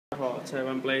our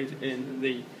turbine blade in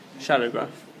the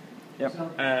Shadowgraph.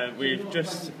 Yep. We've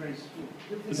just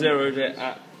zeroed it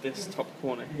at this top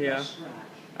corner here,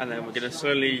 and then we're going to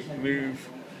slowly move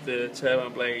the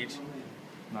turbine blade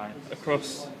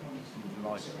across.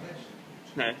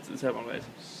 No, the turbine blade.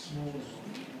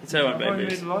 The turbine blade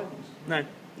moves. No,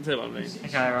 the turbine blade.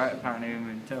 Okay, right. Apparently we're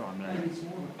moving the turbine blade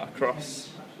across,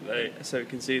 so we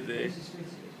can see the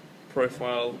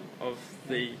profile of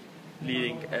the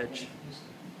leading edge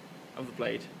of the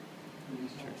blade.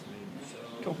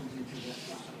 Cool.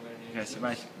 Okay, so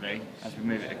basically, as we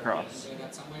move it across,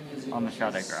 on the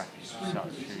shadowgraph, you start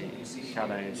to see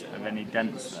shadows of any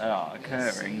dents that are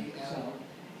occurring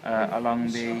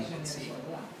along the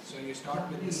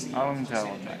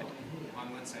turbine blade.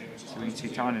 So we can see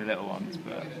tiny little ones,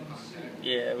 but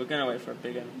yeah, we're going to wait for a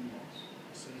big one.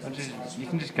 You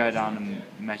can just go down and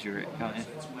measure it, can't you?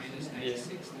 Yeah.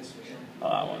 Oh,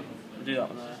 that one. We'll do that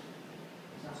one there.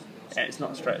 Yeah, it's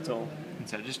not straight at all. And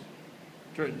so just,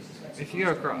 if you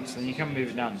go across, then you can move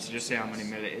it down to just see how many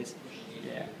mil it is.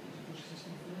 Yeah.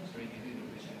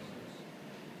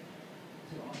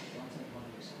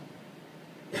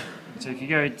 So if you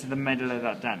go into the middle of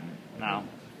that dent now,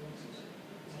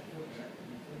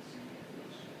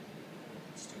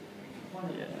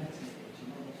 yeah.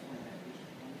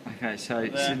 Okay, so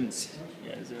since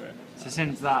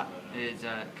that is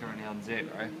currently on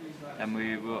 0, then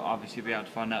we will obviously be able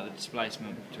to find out the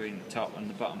displacement between the top and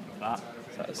the bottom of that.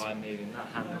 So by moving that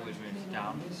handle, which moves it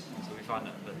down. So we find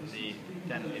out that the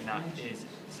dent in that is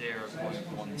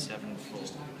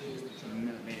 0.174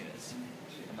 millimeters,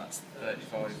 and that's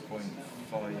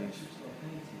 35.5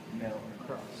 mil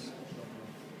across.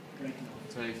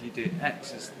 So if you do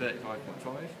X as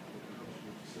 35.5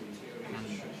 and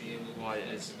Y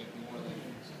is.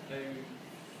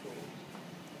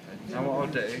 Now what I'll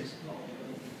do is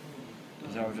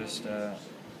I'll just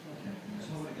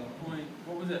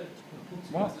what was it?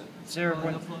 What?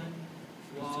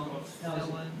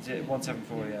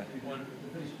 0.174, yeah.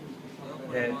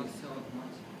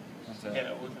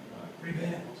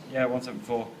 Yeah,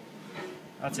 174.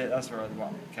 That's it, that's the right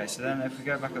one. Okay, so then if we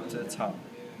go back up to the top.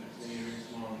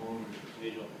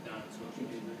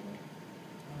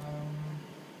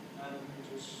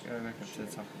 Go back up to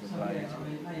the top of the blade,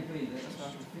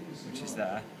 which is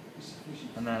there.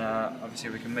 And then obviously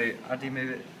we can move. How do you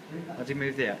move it? How do you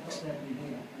move the X?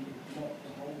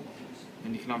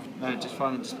 And you can have, no, just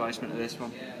find the displacement of this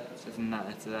one. So from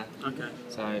there to there. Okay.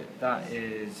 So that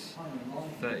is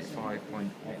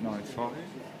 35.895.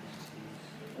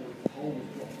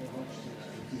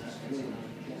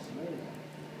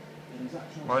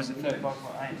 Why is it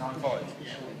 35.895?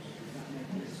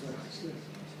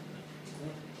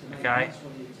 Okay,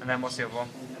 and then what's the other one?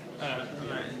 And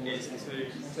that is to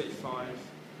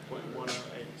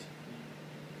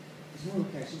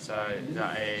 35.108. So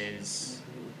that is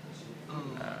 8,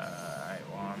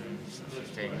 1,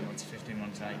 15, what's 15,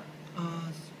 1 to 8?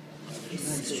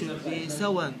 It should be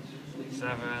 7.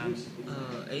 7.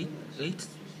 8.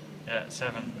 Yeah,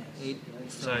 7. 8.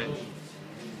 So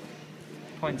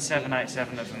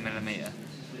 0.787 of a millimetre.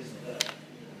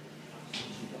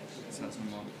 So that's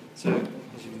more. So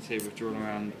as you can see, we've drawn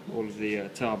around all of the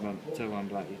turbine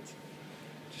blades.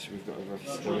 Just so we've got a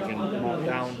rough, so we can mark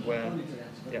down where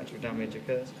the actual damage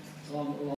occurs.